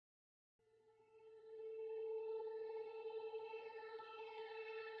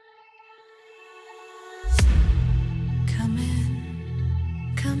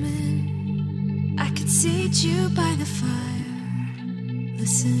meet you by the fire.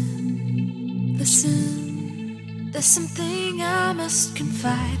 Listen, listen, there's something I must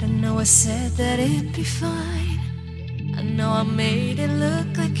confide. I know I said that it'd be fine. I know I made it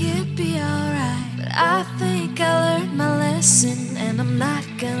look like it'd be alright, but I think I learned my lesson, and I'm not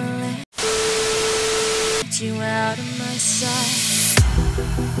gonna let you out of my sight.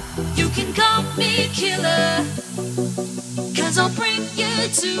 You can call me killer, 'cause I'll bring you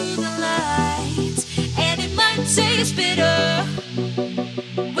to the light. And it might taste bitter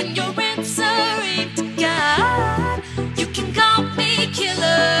when you're answering to God. You can call me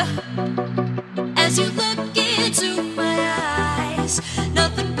killer as you look into my eyes.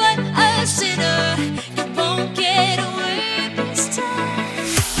 Nothing but a sinner. You won't get away this time.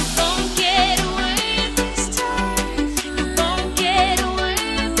 You won't get away this time. You won't get away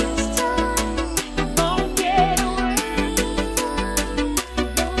this time. You won't get away.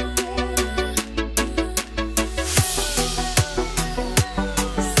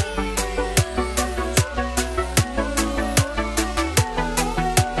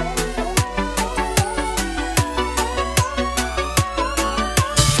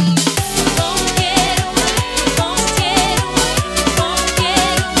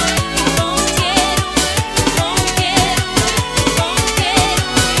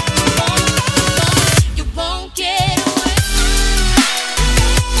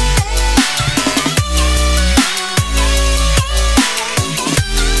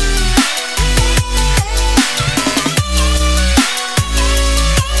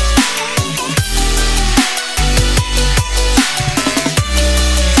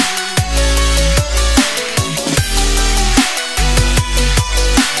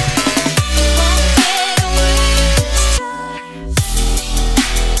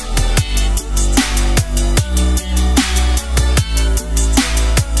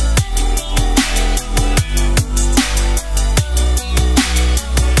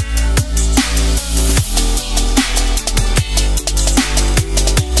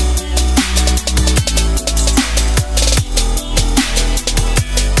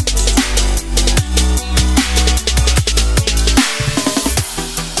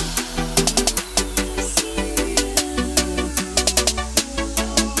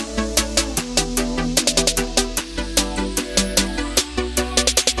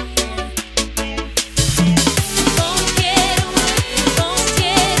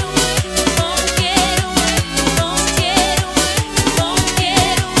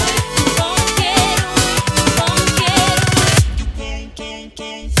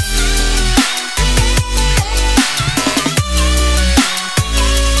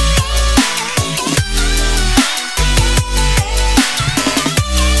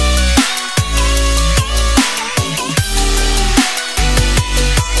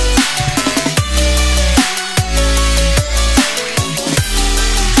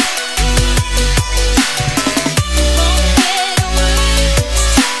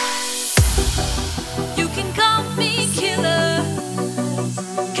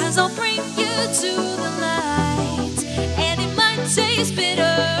 I'll bring you to the light, and it might taste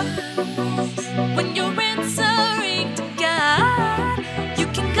bitter when